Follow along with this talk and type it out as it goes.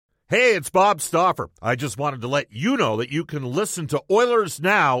Hey, it's Bob Stauffer. I just wanted to let you know that you can listen to Oilers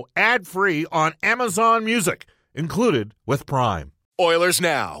Now ad-free on Amazon Music, included with Prime. Oilers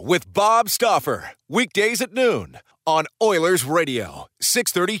Now with Bob Stauffer. Weekdays at noon on Oilers Radio,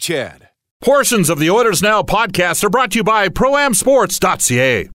 630 CHED. Portions of the Oilers Now podcast are brought to you by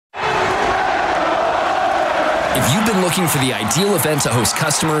ProAmSports.ca. If you've been looking for the ideal event to host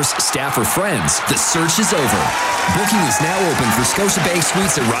customers, staff, or friends, the search is over. Booking is now open for Scotiabank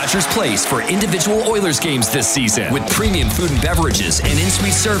Suites at Rogers Place for individual Oilers games this season. With premium food and beverages and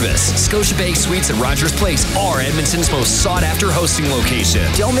in-suite service, Scotiabank Suites at Rogers Place are Edmonton's most sought-after hosting location.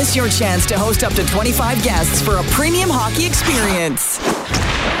 Don't miss your chance to host up to 25 guests for a premium hockey experience.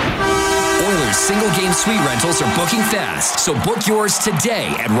 Oilers single-game suite rentals are booking fast, so book yours today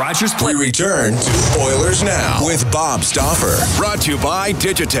at Rogers Place. We return to Oilers Now with Bob Stauffer. Brought to you by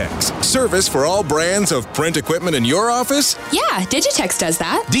Digitex. Service for all brands of print equipment in your office? Yeah, Digitex does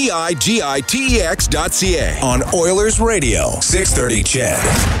that. Digitex.ca on Oilers Radio, 630 CHED.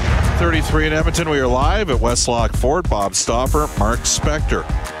 33 in Edmonton. We are live at Westlock Ford. Bob Stauffer, Mark Spector.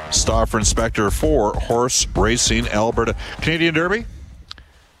 Stauffer and Spector for Horse Racing Alberta Canadian Derby.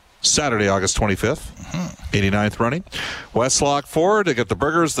 Saturday, August 25th, 89th running. Westlock Ford, they got the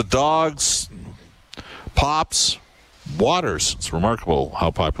burgers, the dogs, pops, waters. It's remarkable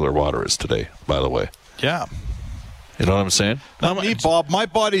how popular water is today, by the way. Yeah. You know what I'm saying? Not me, Bob. My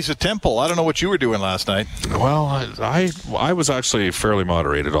body's a temple. I don't know what you were doing last night. Well, I was actually fairly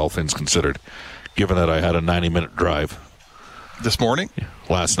moderated, all things considered, given that I had a 90-minute drive. This morning?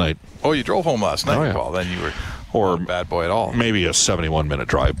 Last night. Oh, you drove home last night? Oh, yeah. Well, then you were not a bad boy at all. Maybe a 71-minute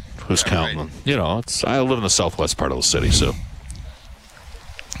drive. Who's counting? Right. You know, I live in the southwest part of the city, so.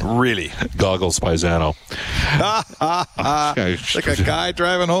 Really? Goggles by Zano. Like a guy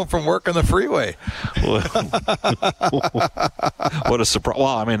driving home from work on the freeway. What a surprise. Well,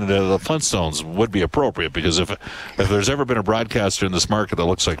 I mean, the Flintstones would be appropriate because if there's ever been a broadcaster in this market that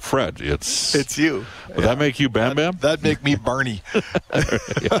looks like Fred, it's you. Would that make you Bam Bam? That'd make me Barney.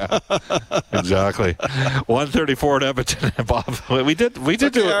 Yeah, exactly. 134 at Edmonton. Bob, we did do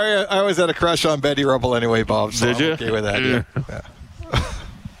it. I always had a crush on Betty Rubble anyway, Bob. So did you? I'm okay with that. Yeah.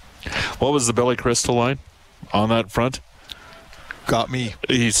 What was the Billy Crystal line on that front? Got me.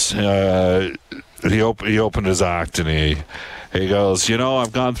 He opened his act and he goes, you know,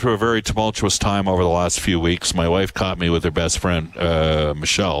 I've gone through a very tumultuous time over the last few weeks. My wife caught me with her best friend,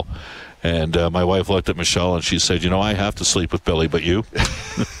 Michelle. And my wife looked at Michelle and she said, you know, I have to sleep with Billy, but you?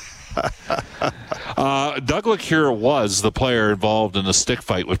 Doug LeCure was the player involved in the stick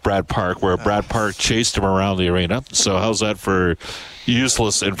fight with Brad Park, where Brad Park chased him around the arena. So how's that for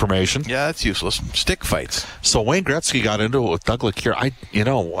useless information? Yeah, it's useless. Stick fights. So Wayne Gretzky got into it with Doug LeCure.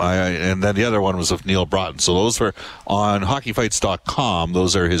 And then the other one was with Neil Broughton. So those were on hockeyfights.com.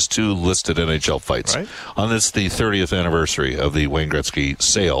 Those are his two listed NHL fights. Right. On this, the 30th anniversary of the Wayne Gretzky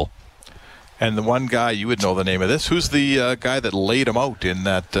sale. And the one guy, you would know the name of this. Who's the guy that laid him out in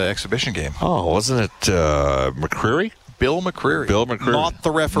that exhibition game? Oh, wasn't it McCreary? Bill McCreary. Not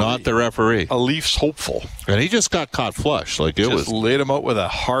the referee. A Leafs hopeful. And he just got caught flush. Just laid him out with a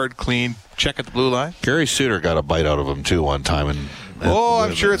hard, clean check at the blue line. Gary Suter got a bite out of him, too, one time.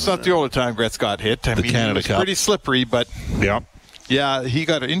 I'm sure it's not the only time Gretz got hit. I mean, Canada he was Cup. pretty slippery, but... Yeah. Yeah, he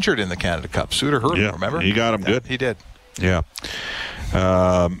got injured in the Canada Cup. Suter hurt him, remember? He got him good. He did. Yeah.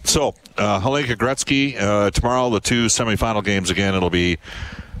 Helenka Gretzky, tomorrow, the two semifinal games again. It'll be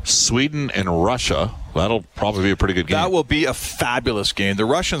Sweden and Russia. That'll probably be a pretty good game. That will be a fabulous game. The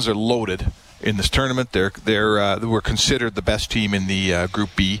Russians are loaded in this tournament. They were considered the best team in the Group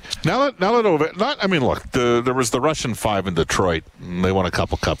B. Look, there was the Russian 5 in Detroit. They won a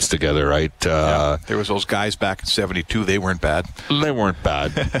couple cups together, right? There was those guys back in '72. They weren't bad. They weren't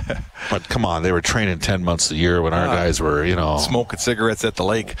bad. But come on, they were training 10 months a year when our guys were, smoking cigarettes at the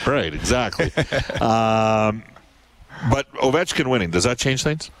lake. Right, exactly. But Ovechkin winning, does that change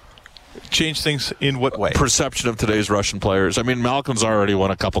things? Change things in what way? Perception of today's Russian players. I mean, Malkin's already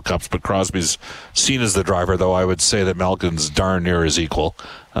won a couple cups, but Crosby's seen as the driver, though I would say that Malkin's darn near his equal.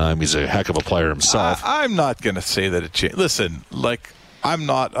 He's a heck of a player himself. I'm not going to say that it changed. Listen, I'm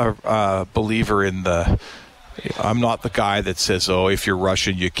not a believer in I'm not the guy that says, oh, if you're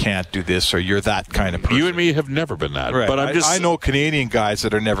Russian, you can't do this, or you're that kind of person. You and me have never been that. Right. But I know Canadian guys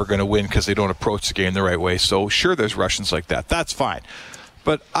that are never going to win because they don't approach the game the right way. So, sure, there's Russians like that. That's fine.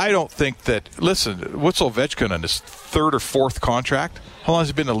 But I don't think that, listen, what's Ovechkin on his third or fourth contract? How long has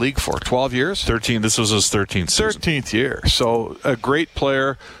he been in the league for? 12 years? 13. This was his 13th season. 13th year. So a great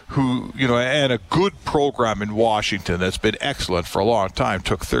player who, and a good program in Washington that's been excellent for a long time.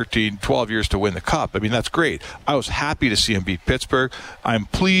 Took 12 years to win the Cup. I mean, that's great. I was happy to see him beat Pittsburgh. I'm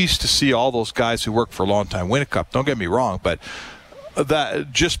pleased to see all those guys who work for a long time win a Cup. Don't get me wrong, but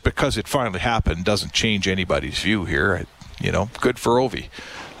that just because it finally happened doesn't change anybody's view here. Good for Ovi.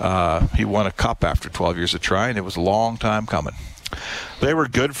 He won a Cup after 12 years of trying. It was a long time coming. They were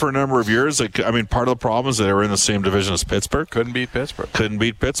good for a number of years. Part of the problem is that they were in the same division as Pittsburgh. Couldn't beat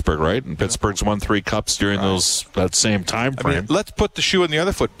Pittsburgh, right? And Pittsburgh's won 3 Cups during that same time frame. Let's put the shoe on the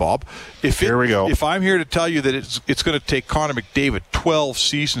other foot, Bob. Here we go. If I'm here to tell you that it's going to take Connor McDavid 12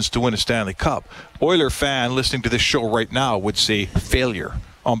 seasons to win a Stanley Cup, Oiler fan listening to this show right now would say failure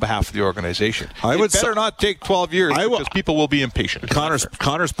on behalf of the organization. It better not take 12 years because people will be impatient.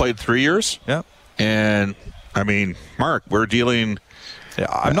 Connor's played 3 years. Yeah. And, Mark, we're dealing... Yeah,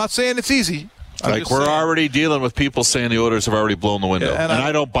 I'm not saying it's easy. We're already dealing with people saying the Oilers have already blown the window. Yeah, and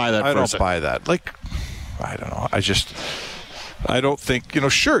I don't buy that. I don't buy that. I don't know. I don't think,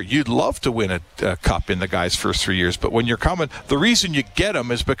 sure, you'd love to win a Cup in the guy's first 3 years, but when you're coming, the reason you get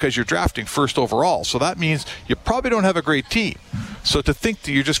them is because you're drafting first overall. So that means you probably don't have a great team. So to think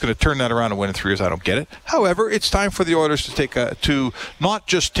that you're just going to turn that around and win in 3 years, I don't get it. However, it's time for the Oilers to not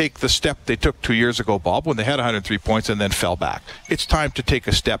just take the step they took 2 years ago, Bob, when they had 103 points and then fell back. It's time to take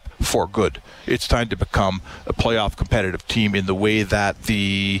a step for good. It's time to become a playoff competitive team in the way that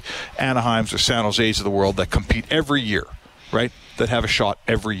the Anaheims or San Jose's of the world that compete every year. Right, that have a shot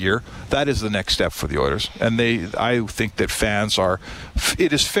every year. That is the next step for the Oilers, and I think that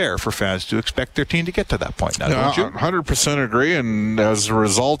it is fair for fans to expect their team to get to that point. Now, don't you? 100% agree. And as a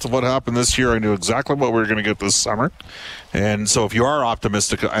result of what happened this year, I knew exactly what we were going to get this summer. And so, if you are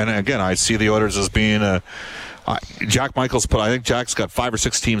optimistic, and again, I see the Oilers as being Jack Michaels I think Jack's got 5 or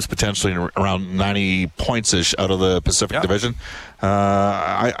 6 teams potentially around 90 points-ish out of the Pacific Division.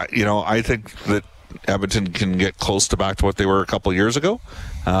 I think that Edmonton can get close back to what they were a couple of years ago.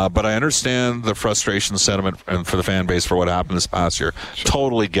 But I understand the frustration, sentiment, and for the fan base for what happened this past year. Sure.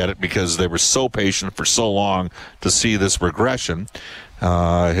 Totally get it because they were so patient for so long to see this regression.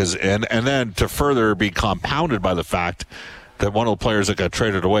 And then to further be compounded by the fact that one of the players that got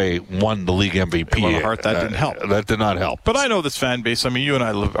traded away won the league MVP. Well, that didn't help. That did not help. But I know this fan base. You and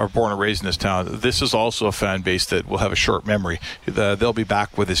I are born and raised in this town. This is also a fan base that will have a short memory. They'll be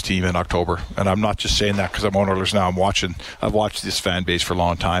back with this team in October. And I'm not just saying that because I'm on Oilers now. I've watched this fan base for a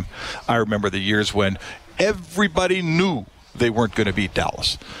long time. I remember the years when everybody knew they weren't going to beat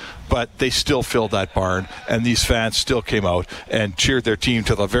Dallas. But they still filled that barn, and these fans still came out and cheered their team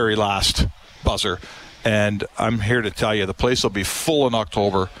to the very last buzzer. And I'm here to tell you, the place will be full in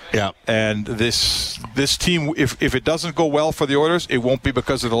October. Yeah. And this team, if it doesn't go well for the Oilers, it won't be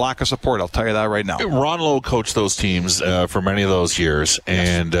because of the lack of support. I'll tell you that right now. Ron Lowe coached those teams for many of those years.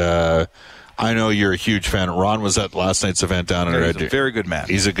 Yes. And I know you're a huge fan. Ron was at last night's event down in Red Deer. He's a very good man.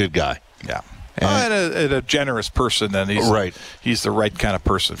 He's a good guy. Yeah. And a generous person, and he's the right kind of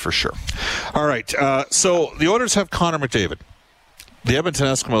person for sure. All right. So the Oilers have Connor McDavid. The Edmonton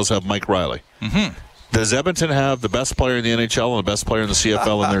Eskimos have Mike Riley. Mm-hmm. Does Edmonton have the best player in the NHL and the best player in the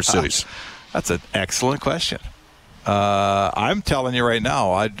CFL in their cities? That's an excellent question. I'm telling you right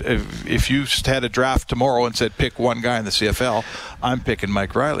now, if you had a draft tomorrow and said pick one guy in the CFL, I'm picking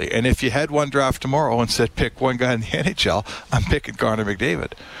Mike Riley. And if you had one draft tomorrow and said pick one guy in the NHL, I'm picking Connor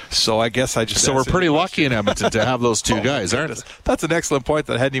McDavid. So I guess I just... So we're pretty lucky in Edmonton to have those two guys, aren't we? That's an excellent point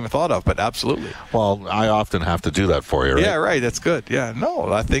that I hadn't even thought of, but absolutely. Well, I often have to do that for you, right? Yeah, right. That's good. Yeah,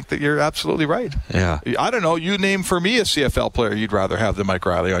 no, I think that you're absolutely right. Yeah. I don't know. You name for me a CFL player you'd rather have than Mike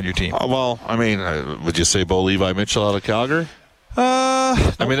Riley on your team. Well, would you say Bo Levi Mitchell out of Calgary?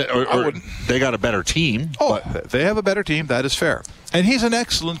 They got a better team. But they have a better team. That is fair. And he's an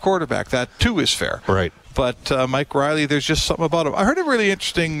excellent quarterback. That, too, is fair. Right. But Mike Riley, there's just something about him. I heard a really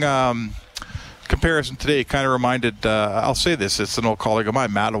interesting comparison today. Kind of reminded, I'll say this, it's an old colleague of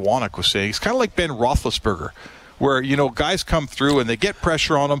mine, Matt Iwanek, was saying. He's kind of like Ben Roethlisberger, where, guys come through and they get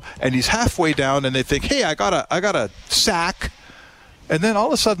pressure on him, and he's halfway down, and they think, hey, I got a sack. And then all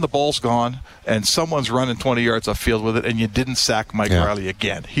of a sudden the ball's gone and someone's running 20 yards upfield with it, and you didn't sack Mike Riley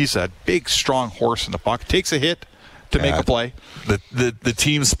again. He's a big, strong horse in the pocket. Takes a hit to make a play. The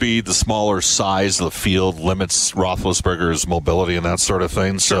team speed, the smaller size of the field limits Roethlisberger's mobility and that sort of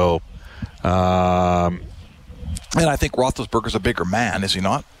thing. So, and I think Roethlisberger's a bigger man, is he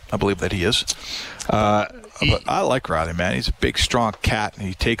not? I believe that he is. But I like Riley, man. He's a big, strong cat, and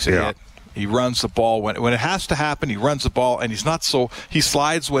he takes a hit. He runs the ball. When it has to happen, he runs the ball, and he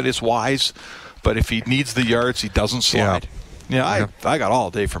slides when it's wise, but if he needs the yards, he doesn't slide. Yeah, I got all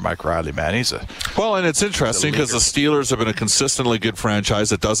day for Mike Riley, man. And it's interesting because the Steelers have been a consistently good franchise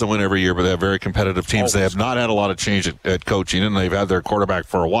that doesn't win every year, but they have very competitive teams. Always. They have not had a lot of change at coaching, and they've had their quarterback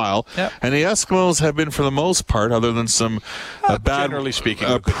for a while. Yep. And the Eskimos have been, for the most part, other than some bad, generally speaking,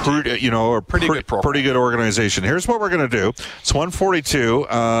 pretty good organization. Here's what we're going to do. It's 1:42.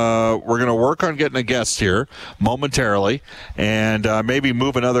 We're going to work on getting a guest here momentarily, and maybe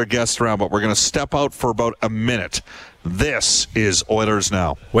move another guest around, but we're going to step out for about a minute. This is Oilers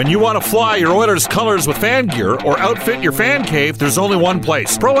Now. When you want to fly your Oilers colors with fan gear or outfit your fan cave, there's only one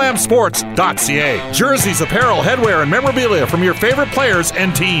place. ProAmSports.ca. Jerseys, apparel, headwear, and memorabilia from your favorite players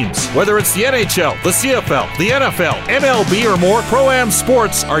and teams. Whether it's the NHL, the CFL, the NFL, MLB, or more, Pro-Am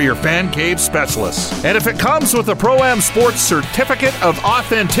Sports are your fan cave specialists. And if it comes with a Pro-Am Sports Certificate of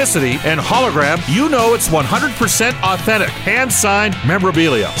Authenticity and hologram, you know it's 100% authentic, hand-signed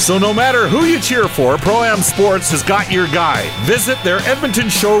memorabilia. So no matter who you cheer for, Pro-Am Sports has got your guy. Visit their Edmonton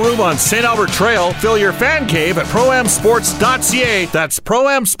showroom on St. Albert Trail. Fill your fan cave at ProAmSports.ca. That's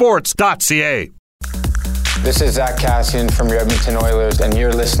ProAmSports.ca. This is Zach Cassian from your Edmonton Oilers, and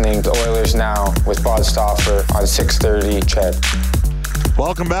you're listening to Oilers Now with Bob Stauffer on 630 CHED.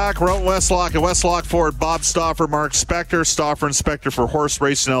 Welcome back. We're out Westlock at Westlock Ford. Bob Stauffer, Mark Spector. Stauffer and Spector for Horse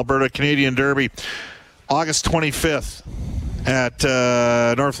Racing Alberta Canadian Derby, August 25th. At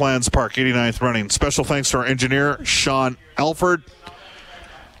Northlands Park, 89th running. Special thanks to our engineer, Sean Alford.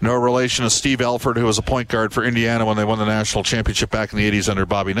 No relation to Steve Alford, who was a point guard for Indiana when they won the national championship back in the 80s under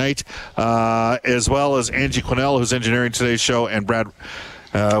Bobby Knight. As well as Angie Quinnell, who's engineering today's show, and Brad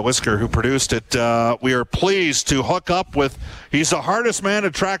Whisker, who produced it. We are pleased to hook up with, he's the hardest man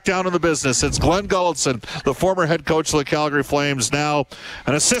to track down in the business. It's Glenn Gulletson, the former head coach of the Calgary Flames, now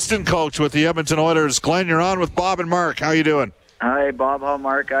an assistant coach with the Edmonton Oilers. Glenn, you're on with Bob and Mark. How you doing? Hi, Bob. How,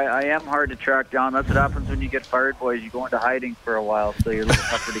 Mark? I am hard to track down. That's what happens when you get fired, boys. You go into hiding for a while, so you're a little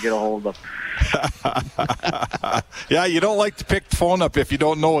tougher to get a hold of. Yeah, you don't like to pick the phone up if you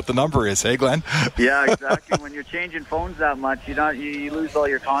don't know what the number is, hey, Glenn? Yeah, exactly. When you're changing phones that much, you lose all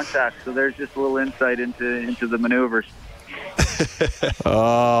your contacts. So there's just a little insight into the maneuvers.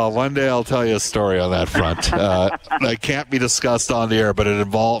 One day I'll tell you a story on that front. That can't be discussed on the air, but it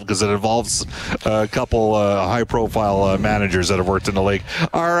involves a couple high-profile managers that have worked in the league.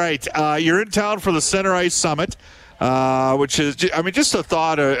 All right, you're in town for the Center Ice Summit, which is, just a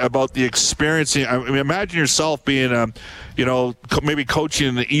thought about the experience. Imagine yourself being, maybe coaching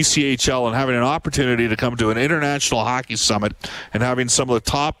in the ECHL and having an opportunity to come to an international hockey summit and having some of the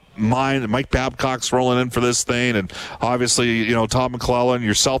top mind. Mike Babcock's rolling in for this thing, and obviously, Tom McClellan,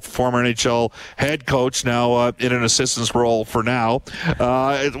 yourself, former NHL head coach, now in an assistant's role for now.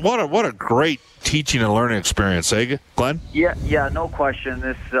 What a great teaching and learning experience, eh, Glenn? Yeah, no question.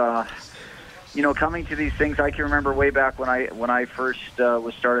 This, coming to these things, I can remember way back when I first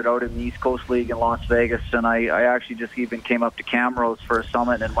was started out in the East Coast League in Las Vegas, and I actually just even came up to Camrose for a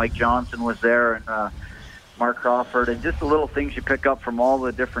summit, and Mike Johnson was there, and Mark Crawford, and just the little things you pick up from all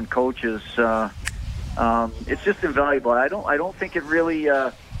the different coaches. It's just invaluable. I don't think it really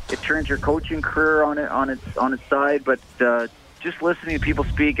it turns your coaching career on its side, but just listening to people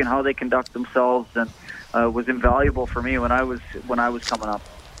speak and how they conduct themselves and was invaluable for me when I was coming up.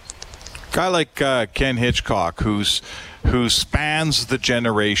 Guy like Ken Hitchcock, who spans the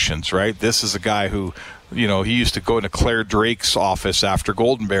generations, right? This is a guy who, he used to go into Claire Drake's office after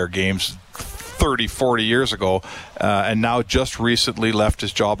Golden Bear games 30, 40 years ago, and now just recently left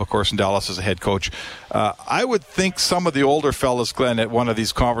his job, of course, in Dallas as a head coach. I would think some of the older fellas, Glenn, at one of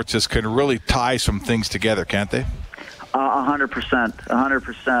these conferences can really tie some things together, can't they? 100%.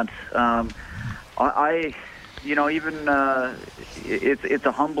 It's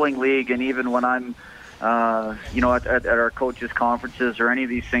a humbling league, and even when I'm, at our coaches' conferences or any of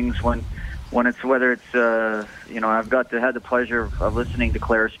these things, when it's whether it's I've had the pleasure of listening to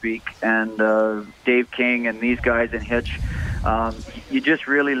Claire speak and Dave King and these guys in Hitch. You just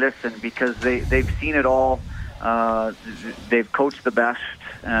really listen because they've seen it all. They've coached the best,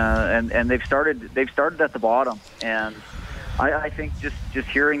 and they've started at the bottom. And I think just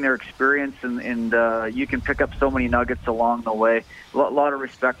hearing their experience and you can pick up so many nuggets along the way. A lot of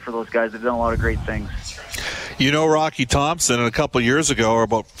respect for those guys. They've done a lot of great things. Rocky Thompson, a couple of years ago, or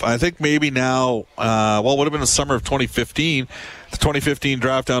about, I think maybe now, it would have been the summer of 2015, the 2015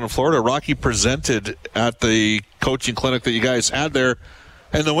 draft down in Florida. Rocky presented at the coaching clinic that you guys had there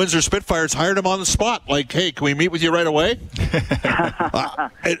and the Windsor Spitfires hired him on the spot. Like, hey, can we meet with you right away?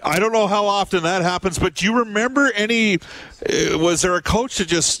 I don't know how often that happens, but do you remember was there a coach that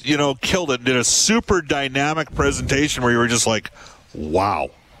just, killed it and did a super dynamic presentation where you were just like, wow?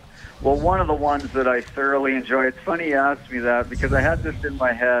 Well, one of the ones that I thoroughly enjoy, it's funny you asked me that because I had this in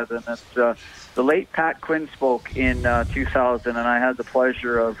my head, and it's the late Pat Quinn spoke in 2000, and I had the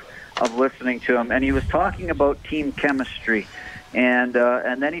pleasure of listening to him, and he was talking about team chemistry, and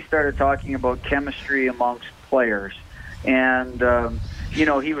then he started talking about chemistry amongst players, and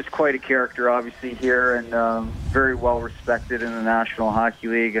he was quite a character, obviously, here, and very well respected in the National Hockey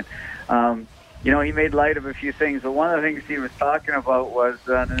League, and he made light of a few things, but one of the things he was talking about was,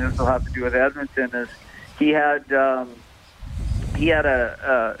 and this will have to do with Edmonton, is he had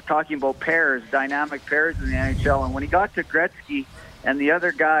talking about pairs, dynamic pairs in the NHL, and when he got to Gretzky and the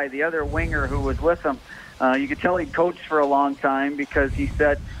other winger who was with him, you could tell he coached for a long time because he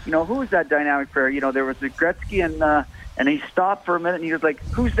said, who was that dynamic pair? There was a Gretzky and he stopped for a minute and he was like,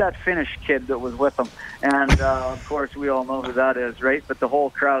 who's that Finnish kid that was with him? And of course we all know who that is, right? But the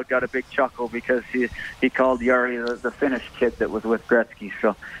whole crowd got a big chuckle because he called Jari the Finnish kid that was with Gretzky.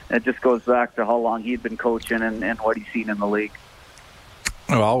 So it just goes back to how long he'd been coaching and what he's seen in the league.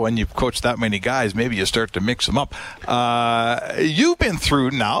 Well, when you've coached that many guys, maybe you start to mix them up. You've been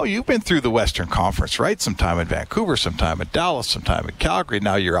through the Western Conference, right? Some time in Vancouver, some time in Dallas, some time in Calgary.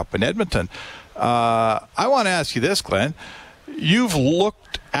 Now you're up in Edmonton. I want to ask you this, Glenn. You've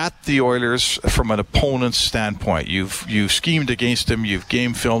looked at the Oilers from an opponent's standpoint. You've schemed against them. You've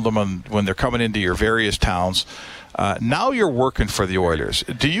game filmed them when they're coming into your various towns. Now you're working for the Oilers.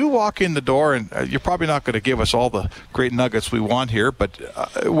 Do you walk in the door, and you're probably not going to give us all the great nuggets we want here, but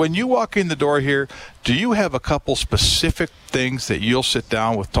when you walk in the door here, do you have a couple specific things that you'll sit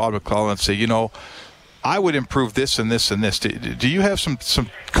down with Todd McLellan and say, I would improve this and this and this? Do you have some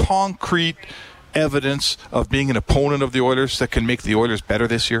concrete evidence of being an opponent of the Oilers that can make the Oilers better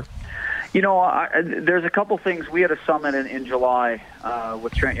this year? There's a couple things. We had a summit in July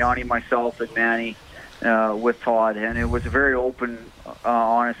with Trent Yawney, myself, and Manny. With Todd, and it was very open,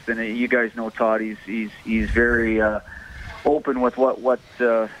 honest, and you guys know Todd. He's very open with what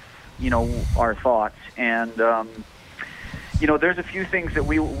our thoughts, and there's a few things that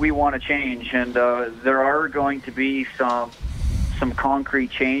we want to change, and there are going to be some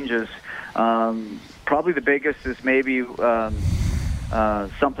concrete changes. Probably the biggest is maybe something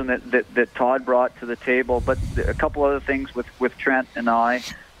that Todd brought to the table, but a couple other things with Trent and I.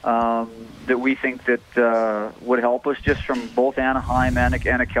 That we think that would help us just from both Anaheim and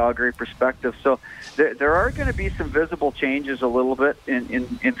a Calgary perspective. So there are going to be some visible changes a little bit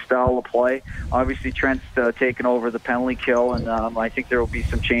in style of play. Obviously, Trent's taken over the penalty kill, and I think there will be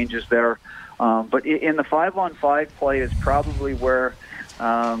some changes there. But in the 5-on-5 play is probably where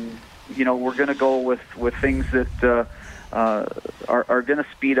we're going to go with things that are going to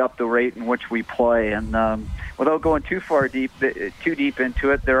speed up the rate in which we play. And without going too deep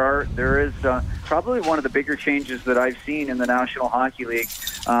into it, there is probably one of the bigger changes that I've seen in the National Hockey League.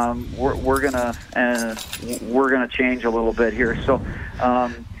 We're gonna change a little bit here. So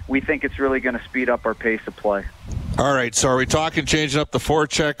we think it's really going to speed up our pace of play. All right, so are we talking changing up the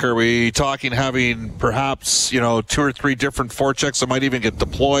forecheck? Are we talking having perhaps 2 or 3 different forechecks that might even get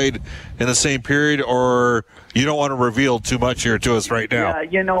deployed in the same period, or you don't want to reveal too much here to us right now? Yeah,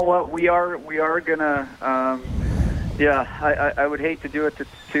 you know what, we are gonna. I would hate to do it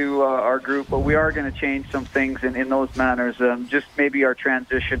to our group, but we are going to change some things in those manners. Just maybe our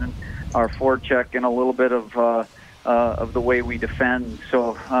transition and our forecheck and a little bit of the way we defend.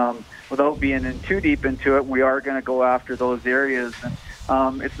 So. Without being in too deep into it, we are going to go after those areas.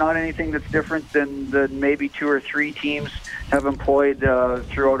 And, it's not anything that's different than maybe 2 or 3 teams have employed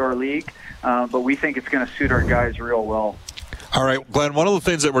throughout our league, but we think it's going to suit our guys real well. All right, Glenn, one of the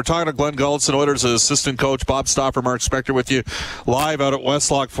things that we're talking to Glenn Gulutzan, Oilers assistant coach, Bob Stauffer, Mark Spector with you live out at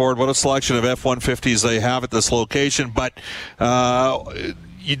Westlock Ford. What a selection of F-150s they have at this location. But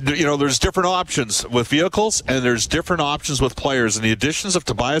there's different options with vehicles, and there's different options with players. And the additions of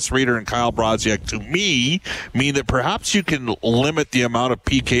Tobias Reeder and Kyle Brodziak, to me, mean that perhaps you can limit the amount of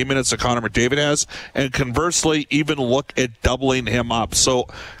PK minutes that Connor McDavid has, and conversely, even look at doubling him up. So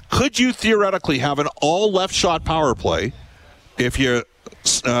could you theoretically have an all-left shot power play if you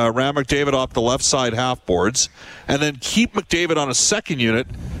ran McDavid off the left side half boards, and then keep McDavid on a second unit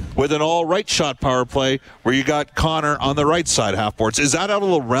with an all-right shot power play where you got Connor on the right side half boards? Is that out of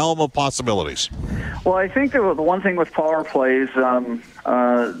the realm of possibilities? Well, I think the one thing with power plays,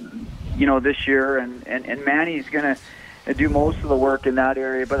 this year, and Manny's going to, do most of the work in that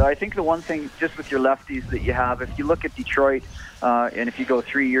area. But I think the one thing, just with your lefties that you have, if you look at Detroit, and if you go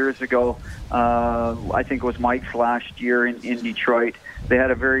 3 years ago, I think it was Mike's last year in Detroit, they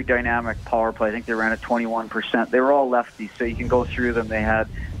had a very dynamic power play. I think they ran at 21%. They were all lefties, so you can go through them. They had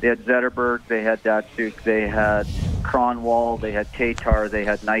Zetterberg, they had Datsuk, they had Kronwall, they had Tatar, they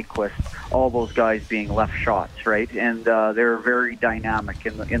had Nyquist. All those guys being left shots, right? And they were very dynamic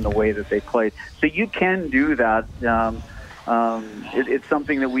in the way that they played. So you can do that. It's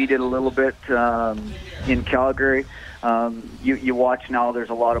something that we did a little bit in Calgary. You watch now, there's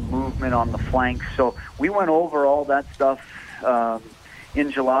a lot of movement on the flanks. So we went over all that stuff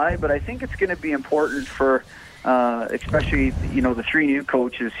in July, but I think it's going to be important for especially, the 3 new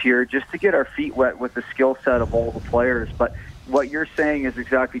coaches here, just to get our feet wet with the skill set of all the players. But what you're saying is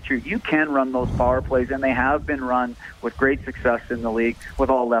exactly true. You can run those power plays, and they have been run with great success in the league with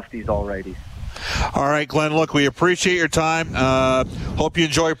all lefties, all righties. All right, Glenn, look, we appreciate your time. Hope you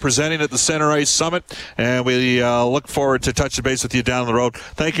enjoy presenting at the Center Ice Summit, and we look forward to touching base with you down the road.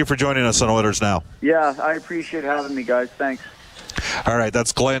 Thank you for joining us on Oilers Now. Yeah, I appreciate having me, guys. Thanks. All right,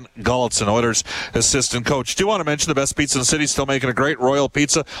 that's Glenn Gulutzan, Oilers assistant coach. Do you want to mention the best pizza in the city? Still making a great Royal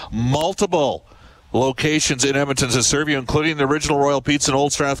Pizza. Multiple locations in Edmonton to serve you, including the original Royal Pizza in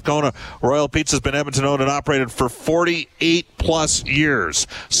Old Strathcona. Royal Pizza has been Edmonton owned and operated for 48 plus years.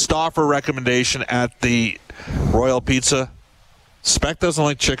 Stauffer recommendation at the Royal Pizza. Spec doesn't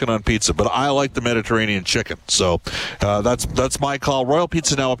like chicken on pizza, but I like the Mediterranean chicken. So that's my call. Royal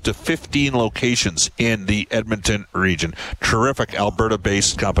Pizza now up to 15 locations in the Edmonton region. Terrific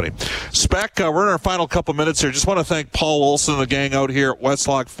Alberta-based company. Spec, we're in our final couple minutes here. Just want to thank Paul Olson and the gang out here at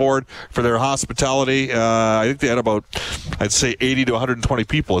Westlock Ford for their hospitality. I think they had about, I'd say, 80 to 120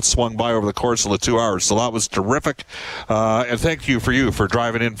 people that swung by over the course of the 2 hours. So that was terrific. And thank you for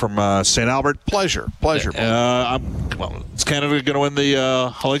driving in from St. Albert. Pleasure. Is Canada going to win the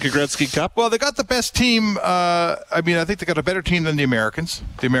Hlinka Gretzky Cup? Well, they got the best team. I think they got a better team than the Americans.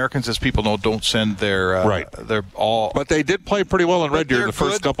 The Americans, as people know, don't send their all. But they did play pretty well in Red Deer the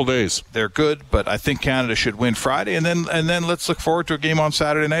first couple days. They're good, but I think Canada should win Friday, and then let's look forward to a game on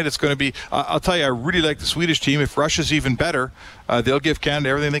Saturday night. It's going to be. I'll tell you, I really like the Swedish team. If Russia's even better, they'll give Canada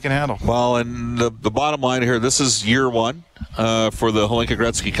everything they can handle. Well, and the bottom line here, this is year one for the Hlinka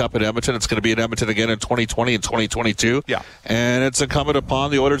Gretzky Cup in Edmonton. It's going to be in Edmonton again in 2020 and 2022. Yeah. And it's incumbent upon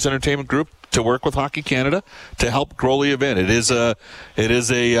the Oilers Entertainment Group to work with Hockey Canada to help grow the event. It is a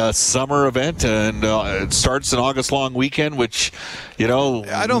summer event, and it starts an August long weekend, which,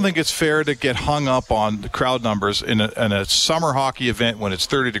 I don't think it's fair to get hung up on the crowd numbers in a summer hockey event when it's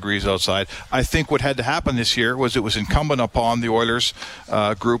 30 degrees outside. I think what had to happen this year was it was incumbent upon the Oilers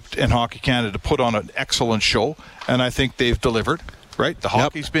group and Hockey Canada to put on an excellent show, and I think they've delivered. Right? The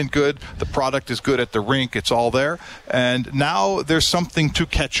hockey's been good. The product is good at the rink. It's all there. And now there's something to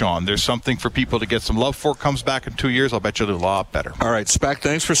catch on. There's something for people to get some love for. Comes back in 2 years. I'll bet you a lot better. All right, Spec,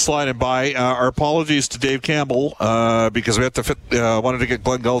 thanks for sliding by. Our apologies to Dave Campbell because we have to wanted to get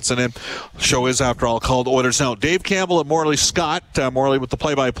Glenn Gulutzan in. The show is, after all, called Oilers Now. Dave Campbell and Morley Scott, Morley with the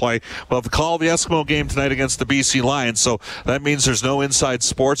play-by-play, will have to call the Eskimo game tonight against the BC Lions. So that means there's no Inside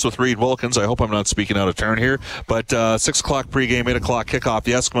Sports with Reed Wilkins. I hope I'm not speaking out of turn here. But 6 o'clock pregame, 8 o'clock kickoff,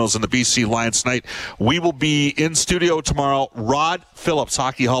 the Eskimos and the BC Lions tonight. We will be in studio tomorrow. Rod Phillips,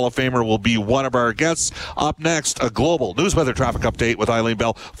 Hockey Hall of Famer, will be one of our guests. Up next, a global news weather traffic update with Eileen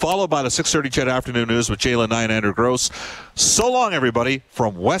Bell, followed by the 6:30 CHED Afternoon News with Jaylen Nye and Andrew Gross. So long, everybody,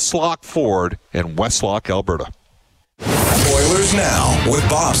 from Westlock Ford in Westlock, Alberta. Oilers Now with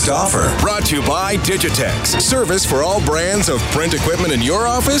Bob Stauffer. Brought to you by Digitex. Service for all brands of print equipment in your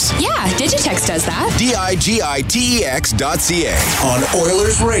office? Yeah, Digitex does that. Digitex.ca on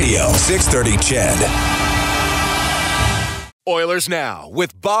Oilers Radio, 630 CHED. Oilers Now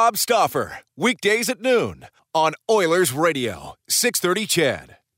with Bob Stauffer. Weekdays at noon on Oilers Radio, 630 CHED.